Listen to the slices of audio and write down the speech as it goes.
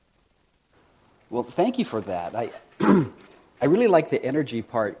Well, thank you for that. I really like the energy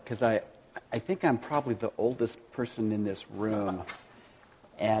part because I think I'm probably the oldest person in this room.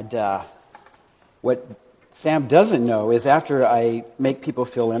 And what Sam doesn't know is after I make people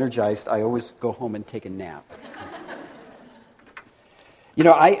feel energized, I always go home and take a nap. You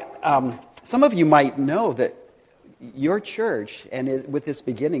know, some of you might know that your church, and with its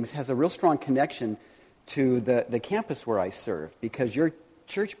beginnings, has a real strong connection to the campus where I serve, because your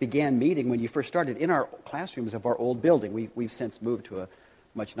church began meeting when you first started in our classrooms of our old building. We've since moved to a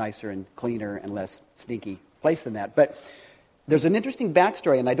much nicer and cleaner and less stinky place than that. But there's an interesting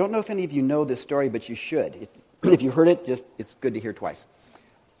backstory, and I don't know if any of you know this story, but you should. If you heard it, it's good to hear twice.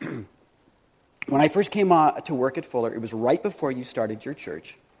 When I first came to work at Fuller, it was right before you started your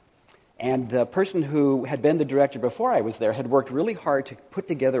church. And the person who had been the director before I was there had worked really hard to put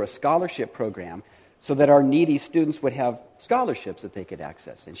together a scholarship program so that our needy students would have scholarships that they could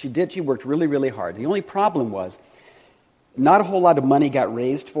access. And she did. She worked really, really hard. The only problem was not a whole lot of money got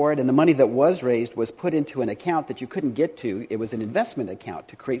raised for it, and the money that was raised was put into an account that you couldn't get to. It was an investment account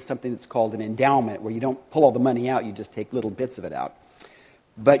to create something that's called an endowment, where you don't pull all the money out, you just take little bits of it out.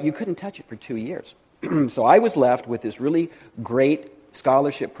 But you couldn't touch it for 2 years. So I was left with this really great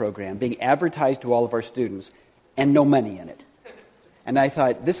scholarship program being advertised to all of our students and no money in it. And I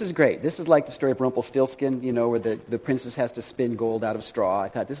thought, this is great. This is like the story of Rumpelstiltskin, you know, where the princess has to spin gold out of straw. I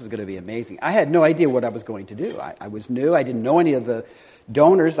thought, this is going to be amazing. I had no idea what I was going to do. I was new. I didn't know any of the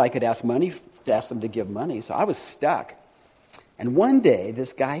donors. I could ask them to give money. So I was stuck. And one day,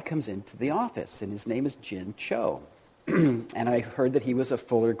 this guy comes into the office, and his name is Jin Cho. And I heard that he was a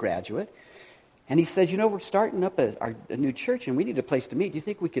Fuller graduate. And he said, you know, we're starting up a new church, and we need a place to meet. Do you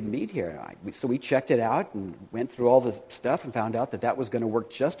think we could meet here? So we checked it out and went through all the stuff and found out that was going to work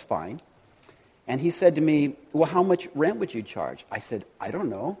just fine. And he said to me, well, how much rent would you charge? I said, I don't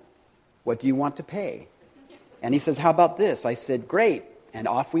know. What do you want to pay? And he says, how about this? I said, great. And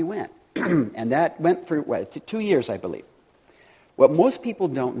off we went. And that went for 2 years, I believe. What most people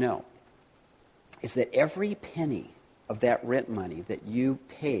don't know is that every penny of that rent money that you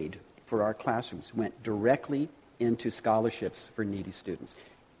paid for our classrooms went directly into scholarships for needy students.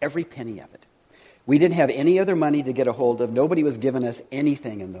 Every penny of it. We didn't have any other money to get a hold of. Nobody was giving us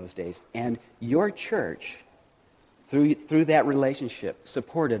anything in those days. And your church, through that relationship,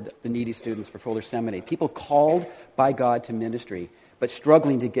 supported the needy students for Fuller Seminary. People called by God to ministry, but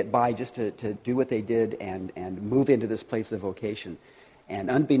struggling to get by just to do what they did and move into this place of vocation. And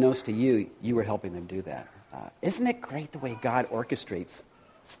unbeknownst to you, you were helping them do that. Isn't it great the way God orchestrates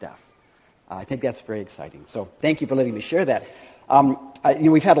stuff? I think that's very exciting. So thank you for letting me share that.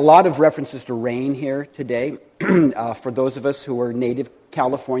 We've had a lot of references to rain here today. For those of us who are native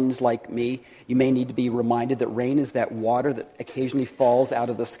Californians like me, you may need to be reminded that rain is that water that occasionally falls out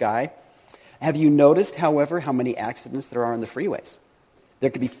of the sky. Have you noticed, however, how many accidents there are on the freeways? There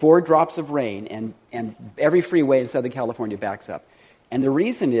could be 4 drops of rain, and every freeway in Southern California backs up. And the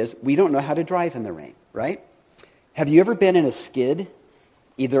reason is we don't know how to drive in the rain, right? Have you ever been in a skid,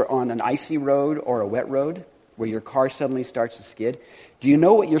 either on an icy road or a wet road, where your car suddenly starts to skid? Do you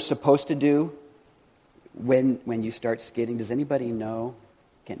know what you're supposed to do when you start skidding? Does anybody know?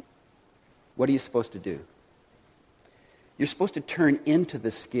 What are you supposed to do? You're supposed to turn into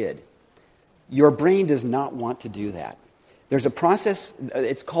the skid. Your brain does not want to do that. There's a process,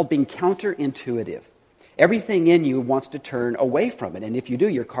 it's called being counterintuitive. Everything in you wants to turn away from it. And if you do,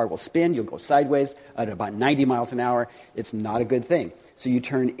 your car will spin, you'll go sideways at about 90 miles an hour. It's not a good thing. So you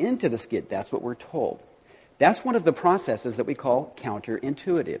turn into the skid. That's what we're told. That's one of the processes that we call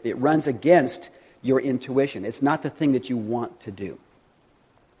counterintuitive. It runs against your intuition. It's not the thing that you want to do.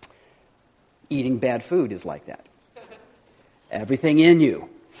 Eating bad food is like that. Everything in you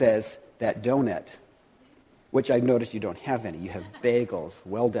says that donut, which I've noticed you don't have any. You have bagels.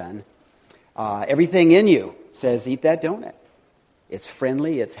 Well done. Everything in you says, eat that donut. It's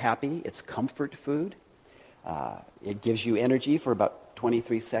friendly, it's happy, it's comfort food. It gives you energy for about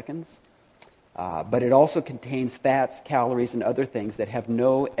 23 seconds. But it also contains fats, calories, and other things that have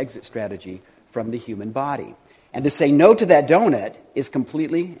no exit strategy from the human body. And to say no to that donut is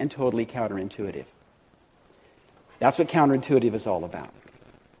completely and totally counterintuitive. That's what counterintuitive is all about.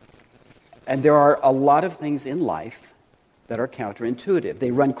 And there are a lot of things in life that are counterintuitive.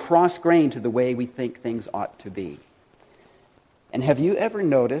 They run cross-grain to the way we think things ought to be. And have you ever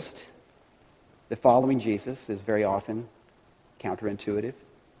noticed that following Jesus is very often counterintuitive?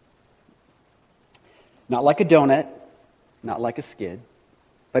 Not like a donut, not like a skid,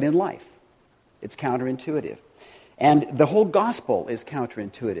 but in life. It's counterintuitive. And the whole gospel is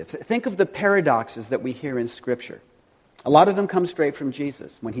counterintuitive. Think of the paradoxes that we hear in Scripture. A lot of them come straight from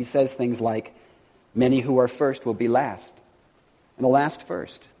Jesus when he says things like, Many who are first will be last, and the last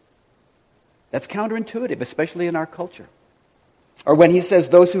first. That's counterintuitive, especially in our culture. Or when he says,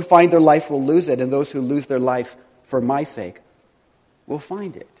 those who find their life will lose it, and those who lose their life for my sake will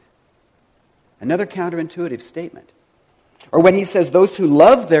find it. Another counterintuitive statement. Or when he says, those who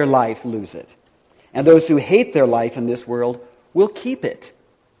love their life lose it, and those who hate their life in this world will keep it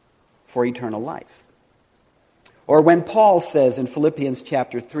for eternal life. Or when Paul says in Philippians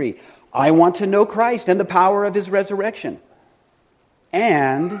chapter 3, I want to know Christ and the power of his resurrection,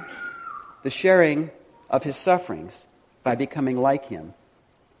 and the sharing of his sufferings by becoming like him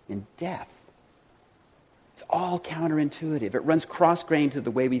in death. It's all counterintuitive. It runs cross-grained to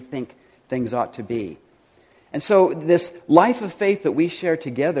the way we think things ought to be. And so this life of faith that we share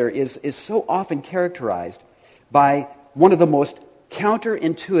together is so often characterized by one of the most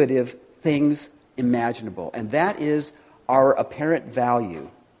counterintuitive things imaginable, and that is our apparent value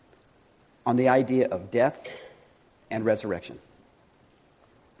on the idea of death and resurrection.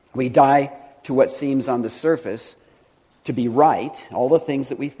 We die to what seems on the surface to be right, all the things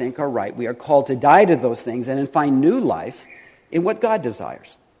that we think are right. We are called to die to those things and then find new life in what God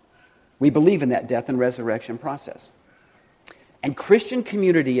desires. We believe in that death and resurrection process. And Christian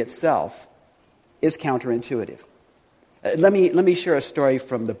community itself is counterintuitive. Let me share a story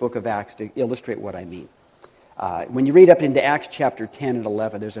from the book of Acts to illustrate what I mean. When you read up into Acts chapter 10 and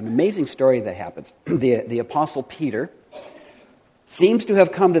 11, there's an amazing story that happens. The Apostle Peter seems to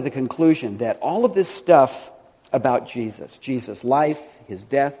have come to the conclusion that all of this stuff about Jesus' life, his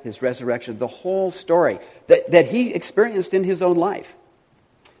death, his resurrection, the whole story that he experienced in his own life,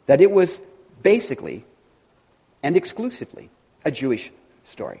 that it was basically and exclusively a Jewish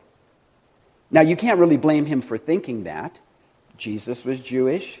story. Now, you can't really blame him for thinking that. Jesus was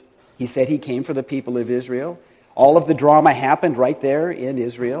Jewish. He said he came for the people of Israel. All of the drama happened right there in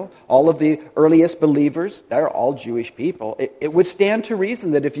Israel. All of the earliest believers, they're all Jewish people. It would stand to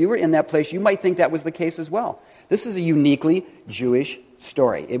reason that if you were in that place, you might think that was the case as well. This is a uniquely Jewish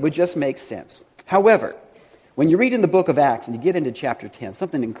story. It would just make sense. However, when you read in the book of Acts and you get into chapter 10,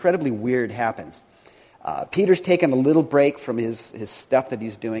 something incredibly weird happens. Peter's taken a little break from his stuff that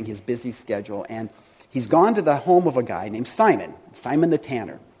he's doing, his busy schedule, and he's gone to the home of a guy named Simon the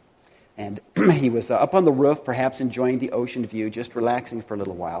tanner. And he was up on the roof, perhaps enjoying the ocean view, just relaxing for a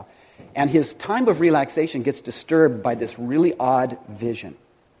little while. And his time of relaxation gets disturbed by this really odd vision.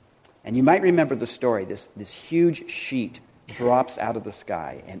 And you might remember the story. This huge sheet drops out of the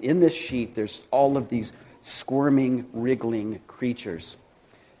sky. And in this sheet, there's all of these squirming, wriggling creatures.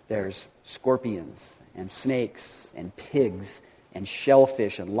 There's scorpions and snakes and pigs and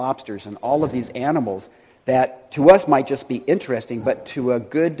shellfish and lobsters and all of these animals that to us might just be interesting, but to a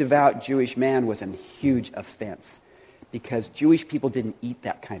good, devout Jewish man was a huge offense because Jewish people didn't eat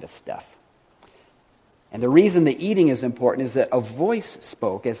that kind of stuff. And the reason the eating is important is that a voice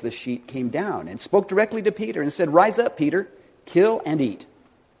spoke as the sheet came down and spoke directly to Peter and said, "Rise up, Peter, kill and eat."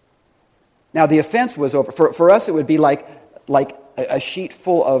 Now, the offense was over. For us, it would be like a sheet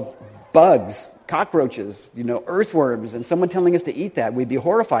full of bugs, cockroaches, earthworms, and someone telling us to eat that. We'd be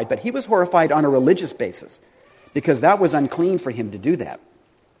horrified. But he was horrified on a religious basis because that was unclean for him to do that.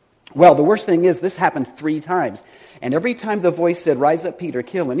 Well, the worst thing is this happened 3 times. And every time the voice said, "Rise up, Peter,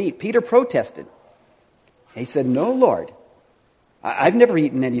 kill and eat," Peter protested. He said, "No, Lord, I've never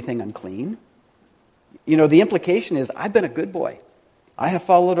eaten anything unclean." The implication is, I've been a good boy. I have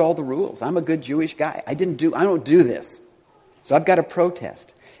followed all the rules. I'm a good Jewish guy. I don't do this. So I've got to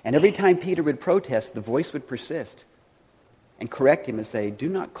protest. And every time Peter would protest, the voice would persist and correct him and say, "Do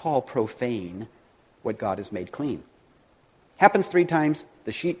not call profane what God has made clean." Happens 3 times.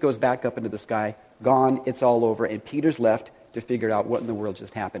 The sheet goes back up into the sky. Gone. It's all over. And Peter's left to figure out what in the world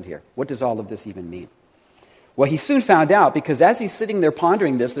just happened here. What does all of this even mean? Well, he soon found out because as he's sitting there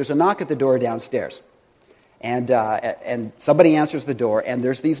pondering this, there's a knock at the door downstairs. And somebody answers the door, and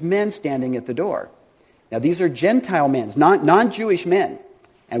there's these men standing at the door. Now, these are Gentile men, non-Jewish men.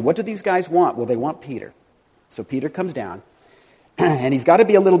 And what do these guys want? Well, they want Peter. So Peter comes down, and he's got to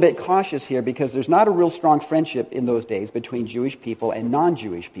be a little bit cautious here because there's not a real strong friendship in those days between Jewish people and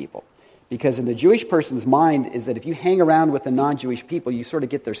non-Jewish people. Because in the Jewish person's mind is that if you hang around with the non-Jewish people, you sort of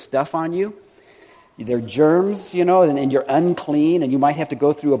get their stuff on you. They're germs, and you're unclean, and you might have to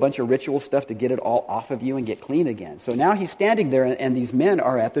go through a bunch of ritual stuff to get it all off of you and get clean again. So now he's standing there, and these men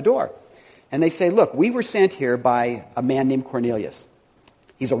are at the door. And they say, "Look, we were sent here by a man named Cornelius.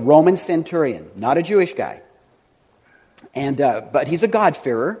 He's a Roman centurion, not a Jewish guy. But he's a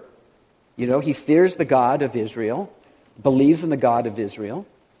God-fearer. He fears the God of Israel, believes in the God of Israel.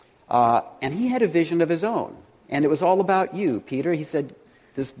 And he had a vision of his own. And it was all about you, Peter." He said,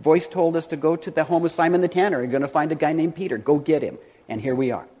 This voice told us to go to the home of Simon the Tanner. You're going to find a guy named Peter. Go get him. And here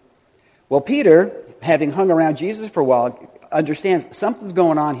we are. Well, Peter, having hung around Jesus for a while, understands something's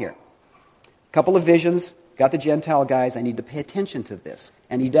going on here. A couple of visions, got the Gentile guys. I need to pay attention to this.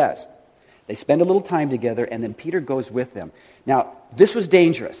 And he does. They spend a little time together, and then Peter goes with them. Now, this was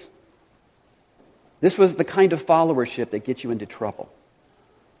dangerous. This was the kind of followership that gets you into trouble.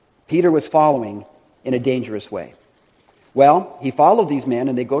 Peter was following in a dangerous way. Well, he followed these men,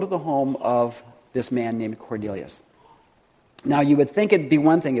 and they go to the home of this man named Cornelius. Now, you would think it'd be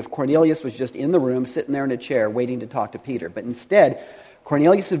one thing if Cornelius was just in the room, sitting there in a chair, waiting to talk to Peter. But instead,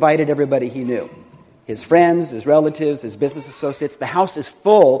 Cornelius invited everybody he knew. His friends, his relatives, his business associates. The house is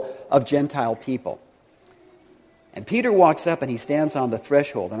full of Gentile people. And Peter walks up and he stands on the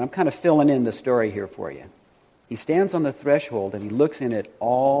threshold. And I'm kind of filling in the story here for you. He stands on the threshold and he looks in at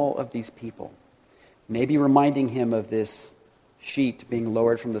all of these people. Maybe reminding him of this sheet being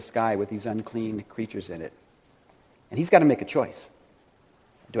lowered from the sky with these unclean creatures in it. And he's got to make a choice.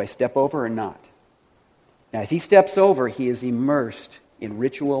 Do I step over or not? Now, if he steps over, he is immersed in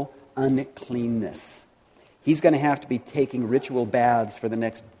ritual uncleanness. He's going to have to be taking ritual baths for the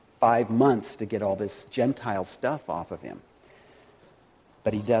next 5 months to get all this Gentile stuff off of him.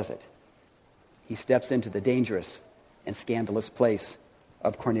 But he does it. He steps into the dangerous and scandalous place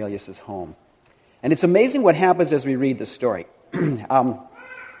of Cornelius' home. And it's amazing what happens as we read the story.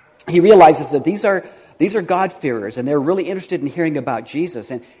 He realizes that these are God-fearers, and they're really interested in hearing about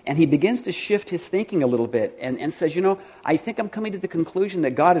Jesus. And he begins to shift his thinking a little bit and says, I think I'm coming to the conclusion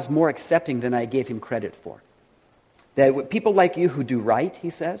that God is more accepting than I gave him credit for. That people like you who do right, he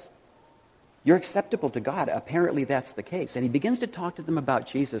says, you're acceptable to God. Apparently that's the case. And he begins to talk to them about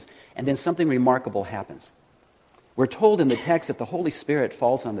Jesus, and then something remarkable happens. We're told in the text that the Holy Spirit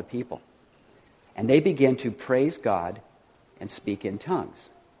falls on the people, and they begin to praise God and speak in tongues.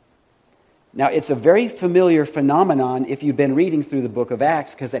 Now, it's a very familiar phenomenon if you've been reading through the book of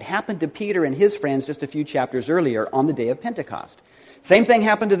Acts, because it happened to Peter and his friends just a few chapters earlier on the day of Pentecost. Same thing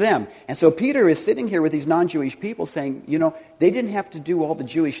happened to them. And so Peter is sitting here with these non-Jewish people saying, they didn't have to do all the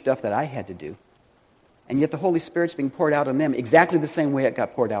Jewish stuff that I had to do. And yet the Holy Spirit's being poured out on them exactly the same way it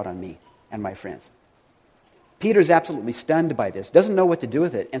got poured out on me and my friends. Peter's absolutely stunned by this, doesn't know what to do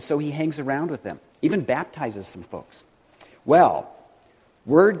with it, and so he hangs around with them, even baptizes some folks. Well,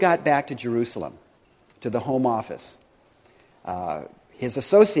 word got back to Jerusalem, to the home office. His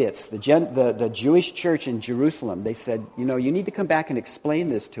associates, the Jewish church in Jerusalem, they said, you need to come back and explain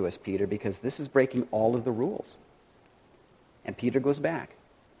this to us, Peter, because this is breaking all of the rules. And Peter goes back.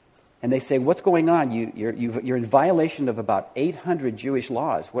 And they say, what's going on? You're in violation of about 800 Jewish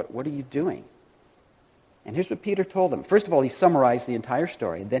laws. What are you doing? And here's what Peter told them. First of all, he summarized the entire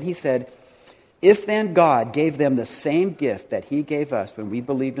story. Then he said, if then God gave them the same gift that he gave us when we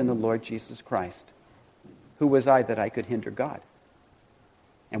believed in the Lord Jesus Christ, who was I that I could hinder God?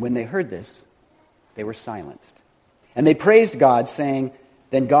 And when they heard this, they were silenced. And they praised God, saying,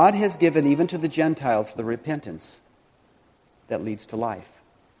 then God has given even to the Gentiles the repentance that leads to life.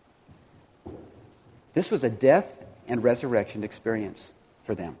 This was a death and resurrection experience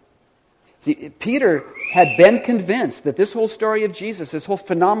for them. See, Peter had been convinced that this whole story of Jesus, this whole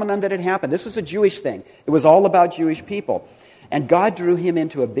phenomenon that had happened, this was a Jewish thing. It was all about Jewish people. And God drew him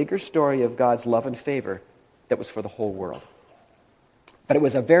into a bigger story of God's love and favor that was for the whole world. But it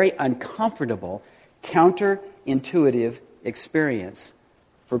was a very uncomfortable, counterintuitive experience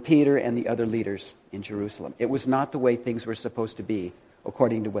for Peter and the other leaders in Jerusalem. It was not the way things were supposed to be,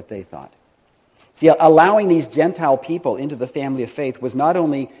 according to what they thought. See, allowing these Gentile people into the family of faith was not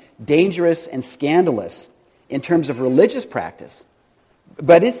only dangerous and scandalous in terms of religious practice,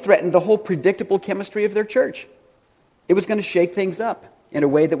 but it threatened the whole predictable chemistry of their church. It was going to shake things up in a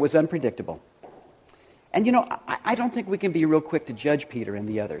way that was unpredictable. And I don't think we can be real quick to judge Peter and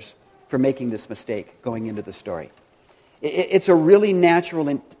the others for making this mistake going into the story. It's a really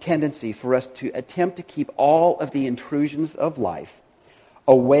natural tendency for us to attempt to keep all of the intrusions of life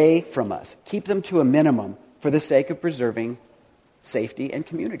away from us. Keep them to a minimum for the sake of preserving safety and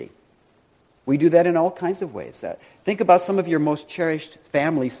community. We do that in all kinds of ways. Think about some of your most cherished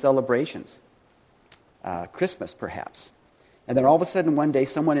family celebrations. Christmas, perhaps. And then all of a sudden one day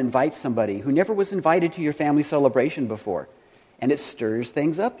someone invites somebody who never was invited to your family celebration before. And it stirs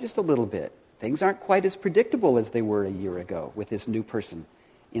things up just a little bit. Things aren't quite as predictable as they were a year ago with this new person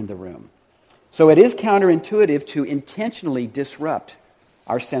in the room. So it is counterintuitive to intentionally disrupt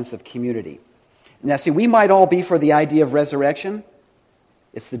our sense of community. Now, see, we might all be for the idea of resurrection.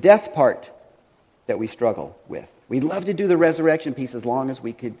 It's the death part that we struggle with. We'd love to do the resurrection piece as long as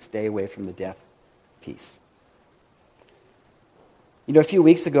we could stay away from the death piece. A few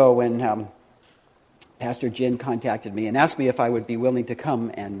weeks ago when Pastor Jin contacted me and asked me if I would be willing to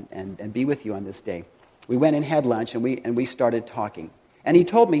come and be with you on this day, we went and had lunch, and we started talking. And he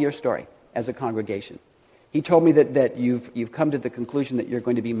told me your story as a congregation. He told me that you've come to the conclusion that you're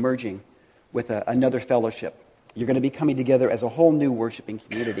going to be merging with another fellowship. You're going to be coming together as a whole new worshiping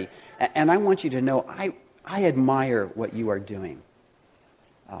community. And I want you to know, I admire what you are doing.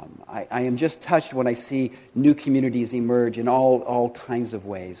 I am just touched when I see new communities emerge in all kinds of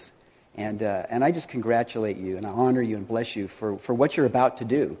ways. And I just congratulate you, and I honor you and bless you for what you're about to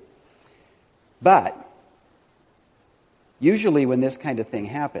do. But usually when this kind of thing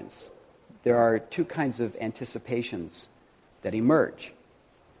happens, there are two kinds of anticipations that emerge.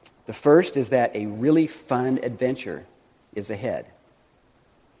 The first is that a really fun adventure is ahead.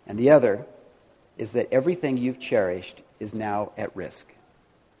 And the other is that everything you've cherished is now at risk.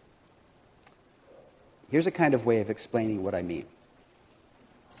 Here's a kind of way of explaining what I mean.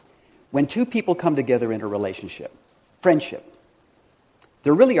 When two people come together in a relationship, friendship,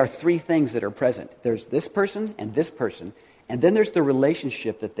 there really are three things that are present. There's this person, and then there's the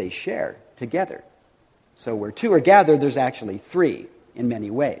relationship that they share together. So where two are gathered, there's actually three in many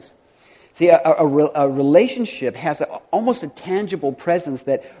ways. See, a relationship has almost a tangible presence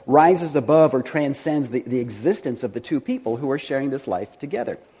that rises above or transcends the existence of the two people who are sharing this life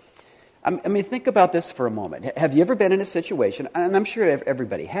together. I mean, think about this for a moment. Have you ever been in a situation, and I'm sure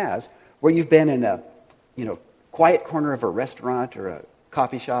everybody has, where you've been in a quiet corner of a restaurant or a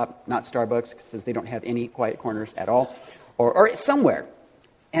coffee shop, not Starbucks, because they don't have any quiet corners at all, or somewhere,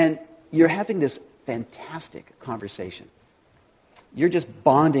 and you're having this fantastic conversation. You're just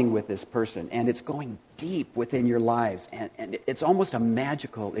bonding with this person, and it's going deep within your lives, and it's almost a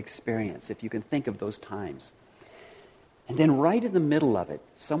magical experience, if you can think of those times. And then right in the middle of it,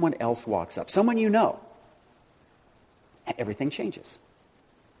 someone else walks up, someone you know, and everything changes.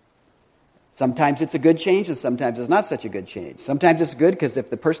 Sometimes it's a good change, and sometimes it's not such a good change. Sometimes it's good because if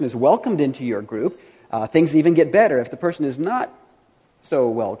the person is welcomed into your group, things even get better. If the person is not so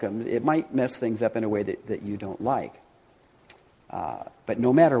welcomed, it might mess things up in a way that you don't like. But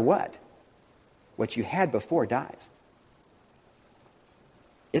no matter what you had before dies.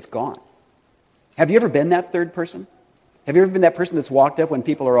 It's gone. Have you ever been that third person? Have you ever been that person that's walked up when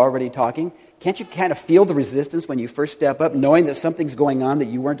people are already talking? Can't you kind of feel the resistance when you first step up, knowing that something's going on that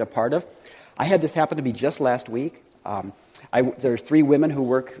you weren't a part of? I had this happen to me just last week. There's 3 women who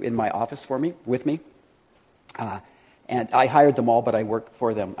work in my office with me. And I hired them all, but I work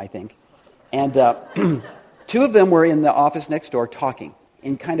for them, I think. And 2 of them were in the office next door talking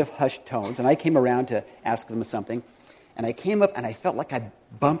in kind of hushed tones. And I came around to ask them something. And I came up and I felt like I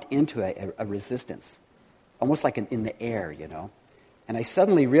bumped into a resistance, almost like in the air, And I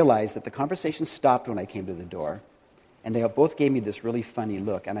suddenly realized that the conversation stopped when I came to the door. And they both gave me this really funny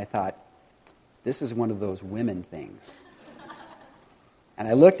look. And I thought, this is one of those women things. And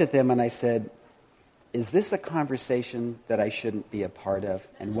I looked at them and I said, is this a conversation that I shouldn't be a part of?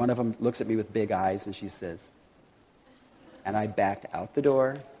 And one of them looks at me with big eyes and she says, and I backed out the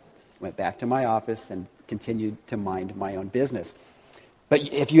door, went back to my office and continued to mind my own business. But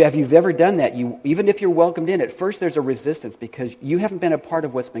if you've ever done that, even if you're welcomed in, at first there's a resistance because you haven't been a part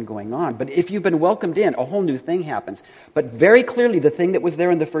of what's been going on. But if you've been welcomed in, a whole new thing happens. But very clearly, the thing that was there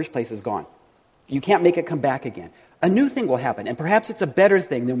in the first place is gone. You can't make it come back again. A new thing will happen, and perhaps it's a better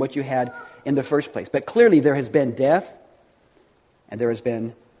thing than what you had in the first place. But clearly there has been death, and there has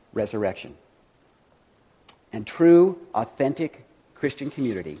been resurrection. And true, authentic Christian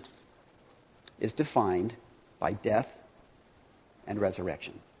community is defined by death and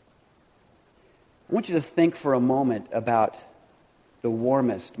resurrection. I want you to think for a moment about the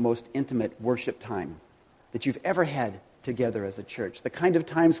warmest, most intimate worship time that you've ever had together as a church. The kind of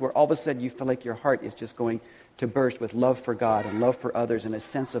times where all of a sudden you feel like your heart is just going to burst with love for God and love for others and a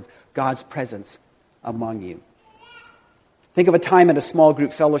sense of God's presence among you. Think of a time in a small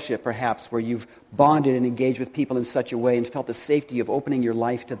group fellowship, perhaps, where you've bonded and engaged with people in such a way and felt the safety of opening your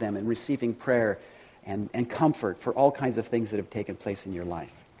life to them and receiving prayer and comfort for all kinds of things that have taken place in your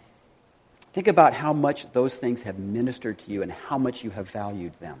life. Think about how much those things have ministered to you and how much you have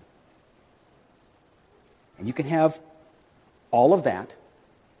valued them. And you can have all of that,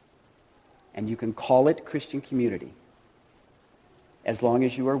 and you can call it Christian community as long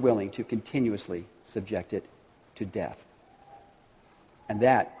as you are willing to continuously subject it to death. And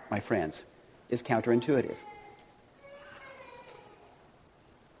that, my friends, is counterintuitive.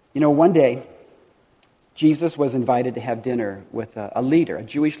 One day, Jesus was invited to have dinner with a leader, a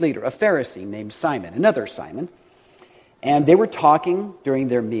Jewish leader, a Pharisee named Simon, another Simon. And they were talking during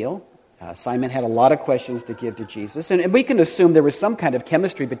their meal. Simon had a lot of questions to give to Jesus, and we can assume there was some kind of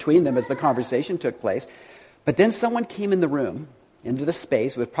chemistry between them as the conversation took place. But then someone came in the room, into the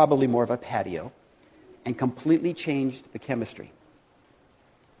space, with probably more of a patio, and completely changed the chemistry.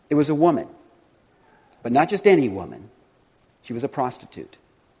 It was a woman, but not just any woman. She was a prostitute.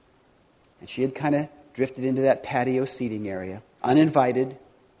 And she had kind of drifted into that patio seating area, uninvited,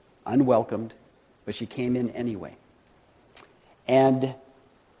 unwelcomed, but she came in anyway. And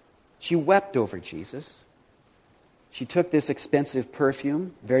she wept over Jesus. She took this expensive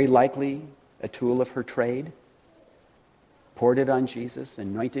perfume, very likely a tool of her trade, poured it on Jesus,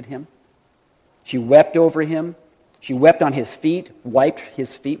 anointed him. She wept over him. She wept on his feet, wiped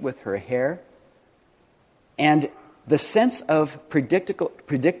his feet with her hair. And the sense of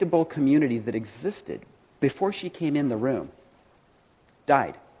predictable community that existed before she came in the room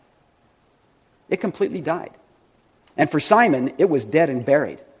died. It completely died. And for Simon, it was dead and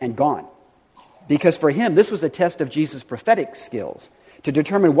buried and gone. Because for him, this was a test of Jesus' prophetic skills to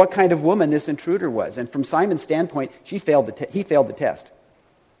determine what kind of woman this intruder was. And from Simon's standpoint, he failed the test.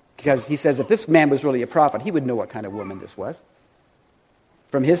 Because he says if this man was really a prophet, he would know what kind of woman this was.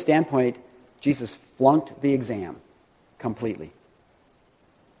 From his standpoint, Jesus flunked the exam completely.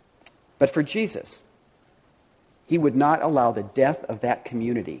 But for Jesus, he would not allow the death of that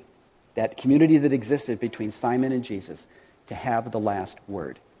community that existed between Simon and Jesus, to have the last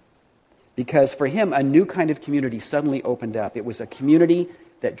word. Because for him, a new kind of community suddenly opened up. It was a community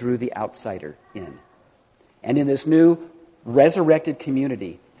that drew the outsider in. And in this new resurrected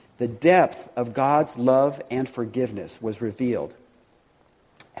community, the depth of God's love and forgiveness was revealed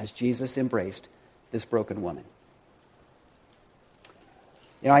as Jesus embraced this broken woman.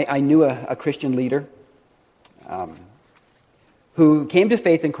 You know, I knew a Christian leader who came to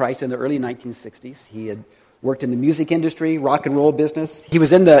faith in Christ in the early 1960s. He had worked in the music industry, rock and roll business. He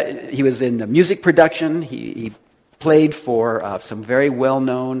was in the music production. He played for some very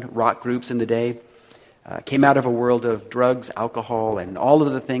well-known rock groups in the day. Came out of a world of drugs, alcohol, and all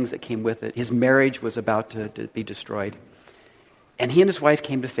of the things that came with it. His marriage was about to be destroyed. And he and his wife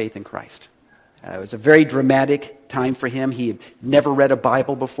came to faith in Christ. It was a very dramatic time for him. He had never read a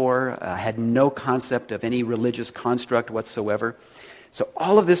Bible before, had no concept of any religious construct whatsoever. So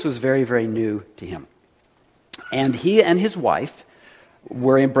all of this was very, very new to him. And he and his wife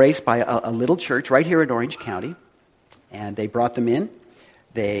were embraced by a little church right here in Orange County. And they brought them in.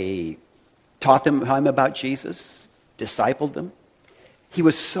 They taught them about Jesus, discipled them. He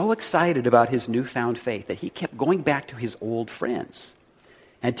was so excited about his newfound faith that he kept going back to his old friends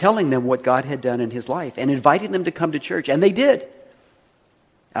and telling them what God had done in his life and inviting them to come to church. And they did.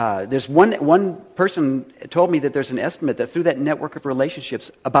 There's one person told me that there's an estimate that through that network of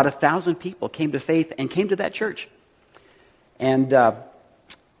relationships, about 1,000 people came to faith and came to that church. And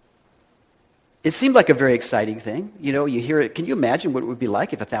it seemed like a very exciting thing. You know, you hear it. Can you imagine what it would be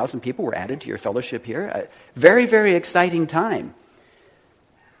like if 1,000 people were added to your fellowship here? A very, very exciting time.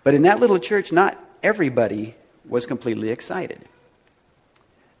 But in that little church, not everybody was completely excited.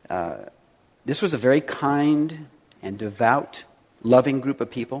 This was a very kind and devout, loving group of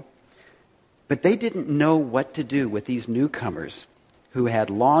people. But they didn't know what to do with these newcomers who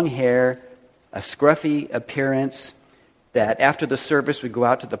had long hair, a scruffy appearance, that after the service would go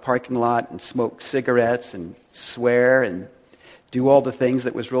out to the parking lot and smoke cigarettes and swear and do all the things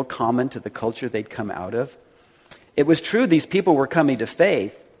that was real common to the culture they'd come out of. It was true these people were coming to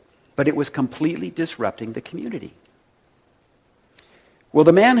faith, but it was completely disrupting the community. Well,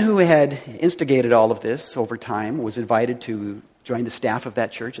 the man who had instigated all of this over time was invited to join the staff of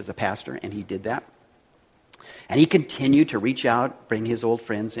that church as a pastor, and he did that. And he continued to reach out, bring his old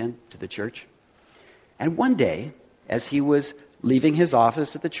friends in to the church. And one day, as he was leaving his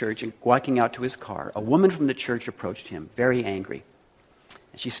office at the church and walking out to his car, a woman from the church approached him, very angry.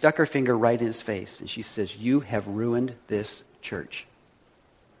 And she stuck her finger right in his face, and she says, "You have ruined this church."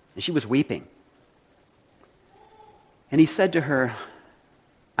 And she was weeping. And he said to her,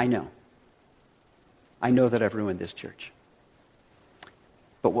 "I know. I know that I've ruined this church.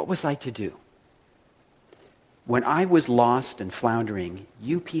 But what was I to do? When I was lost and floundering,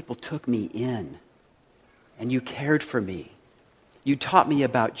 you people took me in, and you cared for me. You taught me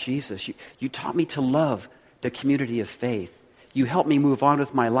about Jesus. You taught me to love the community of faith. You helped me move on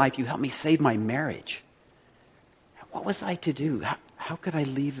with my life. You helped me save my marriage. What was I to do? How could I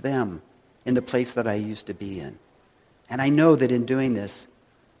leave them in the place that I used to be in? And I know that in doing this,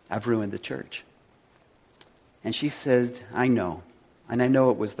 I've ruined the church." And she said, "I know. And I know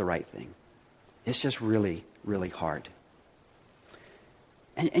it was the right thing. It's just really, really hard."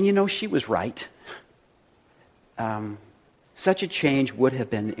 And you know, she was right. such a change would have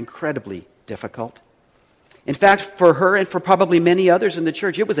been incredibly difficult. In fact, for her and for probably many others in the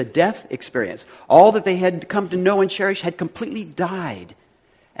church, it was a death experience. All that they had come to know and cherish had completely died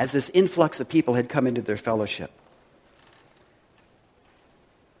as this influx of people had come into their fellowship.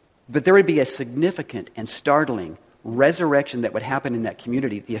 But there would be a significant and startling resurrection that would happen in that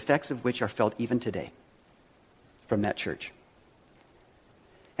community, the effects of which are felt even today from that church.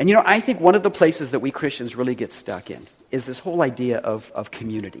 And I think one of the places that we Christians really get stuck in is this whole idea of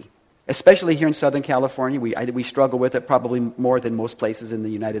community. Especially here in Southern California, we struggle with it probably more than most places in the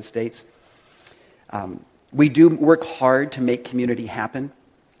United States. We do work hard to make community happen,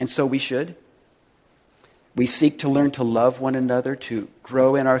 and so we should. We seek to learn to love one another, to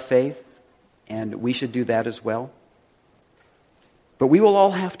grow in our faith, and we should do that as well. But we will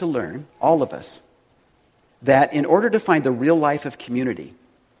all have to learn, all of us, that in order to find the real life of community,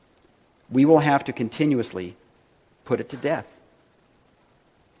 we will have to continuously put it to death.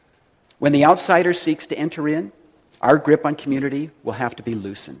 When the outsider seeks to enter in, our grip on community will have to be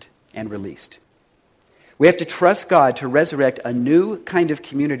loosened and released. We have to trust God to resurrect a new kind of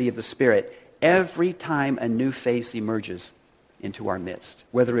community of the Spirit every time a new face emerges into our midst,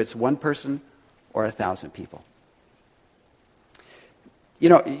 whether it's one person or 1,000 people.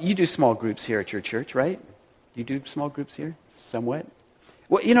 You do small groups here at your church, right? You do small groups here? Somewhat?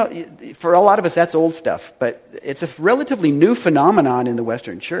 Well, for a lot of us, that's old stuff, but it's a relatively new phenomenon in the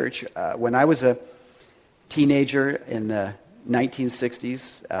Western church. When I was a teenager in the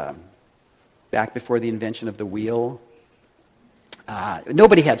 1960s, back before the invention of the wheel,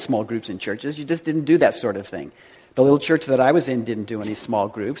 nobody had small groups in churches. You just didn't do that sort of thing. The little church that I was in didn't do any small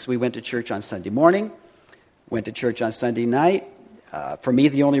groups. We went to church on Sunday morning, went to church on Sunday night. For me,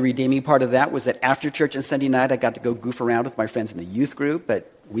 the only redeeming part of that was that after church on Sunday night, I got to go goof around with my friends in the youth group,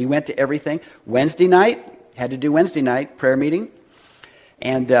 but we went to everything. Wednesday night, had to do Wednesday night, prayer meeting.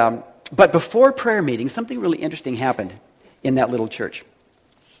 But before prayer meeting, something really interesting happened in that little church.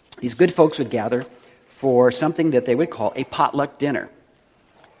 These good folks would gather for something that they would call a potluck dinner.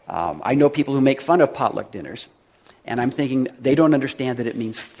 I know people who make fun of potluck dinners, and I'm thinking they don't understand that it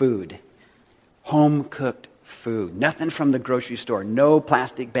means food. Home-cooked food. Nothing from the grocery store. No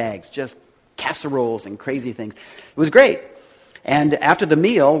plastic bags. Just casseroles and crazy things. It was great. And after the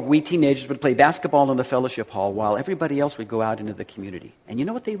meal, we teenagers would play basketball in the fellowship hall while everybody else would go out into the community. And you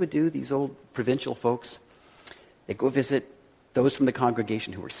know what they would do, these old provincial folks? They'd go visit those from the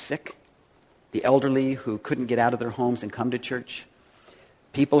congregation who were sick, the elderly who couldn't get out of their homes and come to church,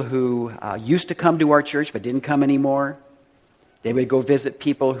 people who used to come to our church but didn't come anymore. They would go visit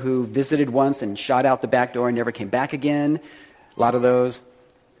people who visited once and shot out the back door and never came back again. A lot of those.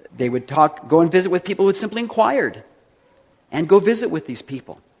 They would go and visit with people who had simply inquired and go visit with these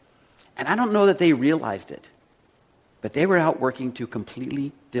people. And I don't know that they realized it, but they were out working to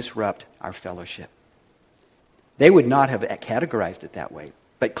completely disrupt our fellowship. They would not have categorized it that way.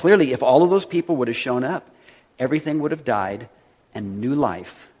 But clearly, if all of those people would have shown up, everything would have died and new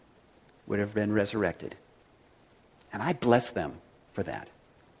life would have been resurrected. And I bless them for that.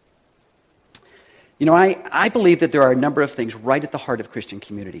 I believe that there are a number of things right at the heart of Christian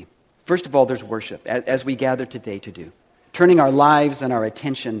community. First of all, there's worship, as we gather today to do. Turning our lives and our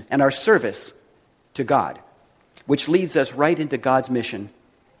attention and our service to God, which leads us right into God's mission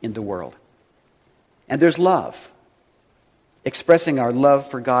in the world. And there's love, expressing our love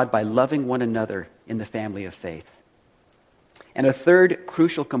for God by loving one another in the family of faith. And a third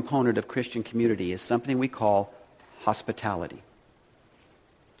crucial component of Christian community is something we call hospitality.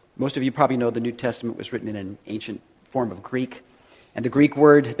 Most of you probably know the New Testament was written in an ancient form of Greek, and the Greek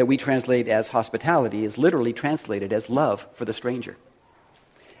word that we translate as hospitality is literally translated as love for the stranger.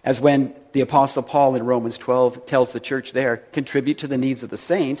 As when the Apostle Paul in Romans 12 tells the church there, contribute to the needs of the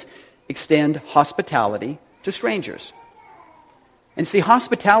saints, extend hospitality to strangers. And see,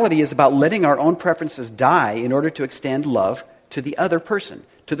 hospitality is about letting our own preferences die in order to extend love to the other person,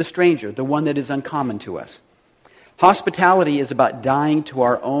 to the stranger, the one that is uncommon to us. Hospitality is about dying to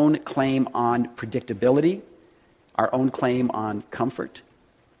our own claim on predictability, our own claim on comfort,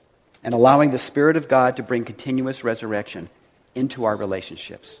 and allowing the Spirit of God to bring continuous resurrection into our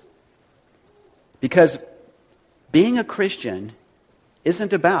relationships. Because being a Christian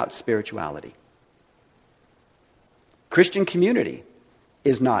isn't about spirituality. Christian community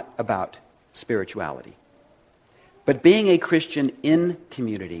is not about spirituality. But being a Christian in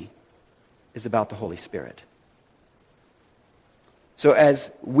community is about the Holy Spirit. So as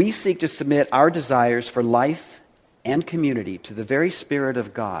we seek to submit our desires for life and community to the very Spirit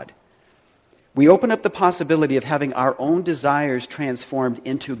of God, we open up the possibility of having our own desires transformed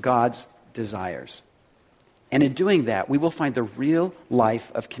into God's desires. And in doing that, we will find the real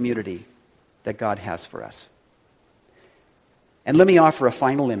life of community that God has for us. And let me offer a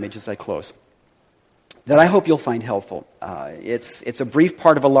final image as I close that I hope you'll find helpful. It's a brief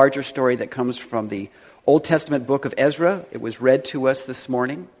part of a larger story that comes from the Old Testament book of Ezra. It was read to us this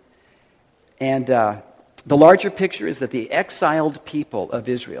morning. And the larger picture is that the exiled people of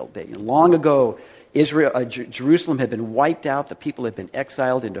Israel, long ago, Jerusalem had been wiped out, the people had been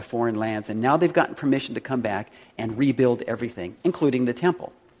exiled into foreign lands, and now they've gotten permission to come back and rebuild everything, including the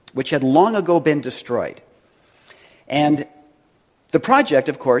temple, which had long ago been destroyed. And the project,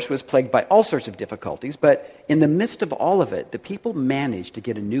 of course, was plagued by all sorts of difficulties, but in the midst of all of it, the people managed to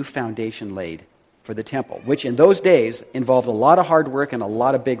get a new foundation laid for the temple, which in those days involved a lot of hard work and a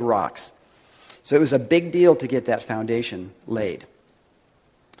lot of big rocks. So it was a big deal to get that foundation laid.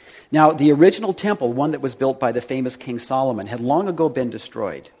 Now, the original temple, one that was built by the famous King Solomon, had long ago been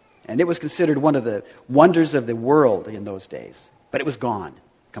destroyed. And it was considered one of the wonders of the world in those days. But it was gone,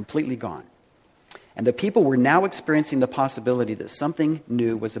 completely gone. And the people were now experiencing the possibility that something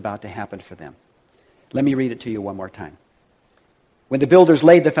new was about to happen for them. Let me read it to you one more time. When the builders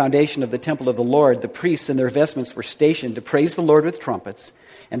laid the foundation of the temple of the Lord, the priests in their vestments were stationed to praise the Lord with trumpets,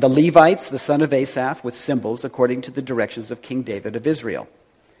 and the Levites, the son of Asaph, with cymbals according to the directions of King David of Israel.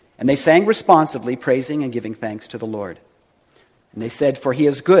 And they sang responsively, praising and giving thanks to the Lord. And they said, "For he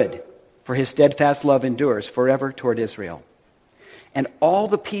is good, for his steadfast love endures forever toward Israel." And all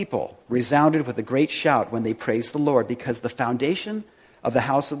the people resounded with a great shout when they praised the Lord, because the foundation of the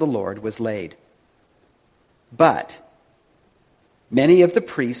house of the Lord was laid. But many of the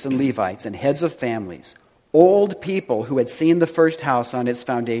priests and Levites and heads of families, old people who had seen the first house on its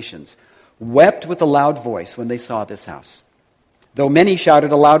foundations, wept with a loud voice when they saw this house. Though many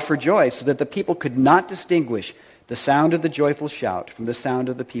shouted aloud for joy, so that the people could not distinguish the sound of the joyful shout from the sound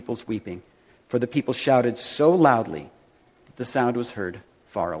of the people's weeping. For the people shouted so loudly that the sound was heard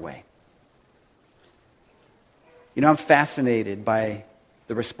far away. I'm fascinated by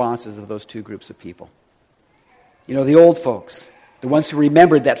the responses of those two groups of people. The old folks, the ones who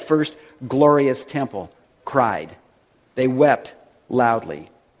remembered that first glorious temple, cried. They wept loudly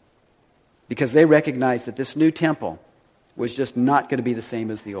because they recognized that this new temple was just not going to be the same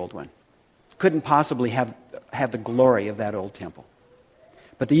as the old one. Couldn't possibly have the glory of that old temple.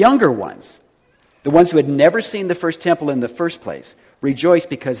 But the younger ones, the ones who had never seen the first temple in the first place, rejoiced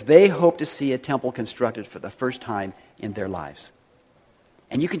because they hoped to see a temple constructed for the first time in their lives.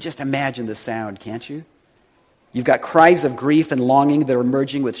 And you can just imagine the sound, can't you? You've got cries of grief and longing that are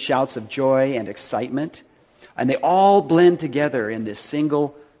merging with shouts of joy and excitement. And they all blend together in this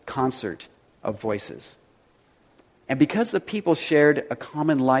single concert of voices. And because the people shared a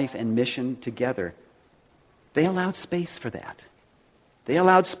common life and mission together, they allowed space for that. They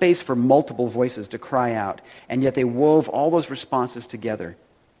allowed space for multiple voices to cry out, and yet they wove all those responses together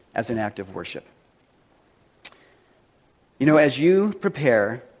as an act of worship. As you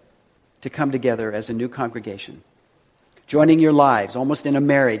prepare to come together as a new congregation, joining your lives almost in a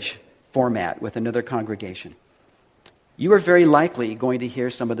marriage format with another congregation, you are very likely going to hear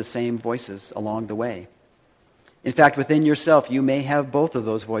some of the same voices along the way. In fact, within yourself, you may have both of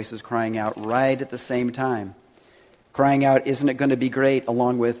those voices crying out right at the same time. Crying out, "Isn't it going to be great?"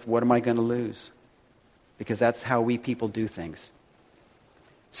 along with, "What am I going to lose?" Because that's how we people do things.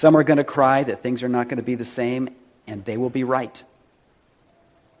 Some are going to cry that things are not going to be the same, and they will be right.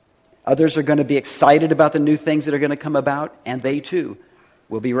 Others are going to be excited about the new things that are going to come about, and they too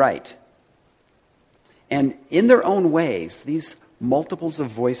will be right. And in their own ways, these multiples of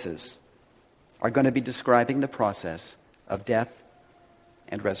voices are going to be describing the process of death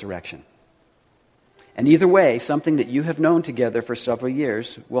and resurrection. And either way, something that you have known together for several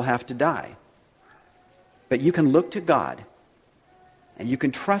years will have to die. But you can look to God, and you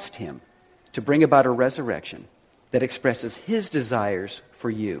can trust Him to bring about a resurrection that expresses His desires for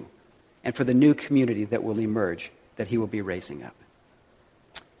you and for the new community that will emerge, that He will be raising up.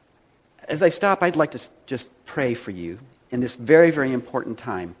 As I stop, I'd like to just pray for you in this very, very important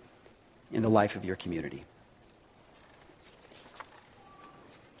time in the life of your community.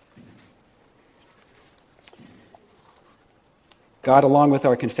 God, along with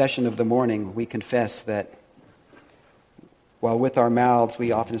our confession of the morning, we confess that while with our mouths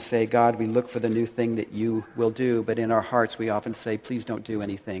we often say, "God, we look for the new thing that you will do," but in our hearts we often say, "Please don't do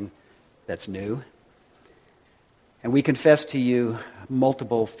anything that's new." And we confess to you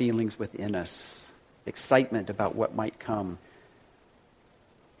multiple feelings within us: excitement about what might come,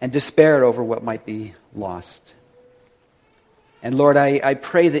 and despair over what might be lost. And Lord, I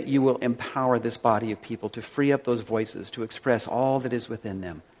pray that you will empower this body of people to free up those voices to express all that is within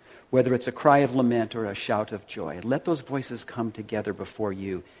them, whether it's a cry of lament or a shout of joy. Let those voices come together before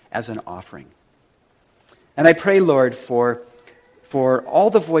you as an offering. And I pray, Lord, for all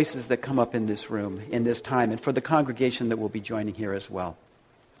the voices that come up in this room, in this time, and for the congregation that will be joining here as well,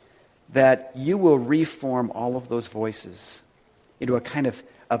 that you will reform all of those voices into a kind of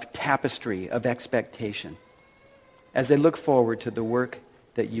tapestry of expectation as they look forward to the work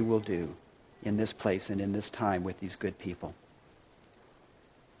that you will do in this place and in this time with these good people.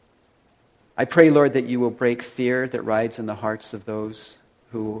 I pray, Lord, that you will break fear that rides in the hearts of those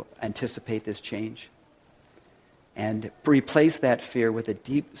who anticipate this change and replace that fear with a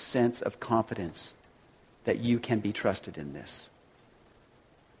deep sense of confidence that you can be trusted in this.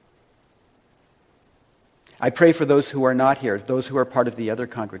 I pray for those who are not here, those who are part of the other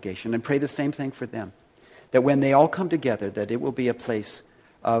congregation, and pray the same thing for them, that when they all come together, that it will be a place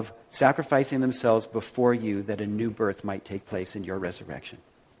of sacrificing themselves before you, that a new birth might take place in your resurrection.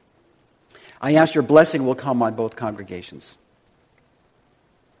 I ask your blessing will come on both congregations,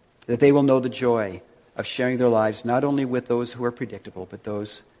 that they will know the joy of sharing their lives not only with those who are predictable, but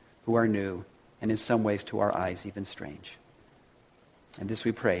those who are new and in some ways to our eyes even strange. And this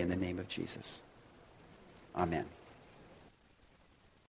we pray in the name of Jesus. Amen.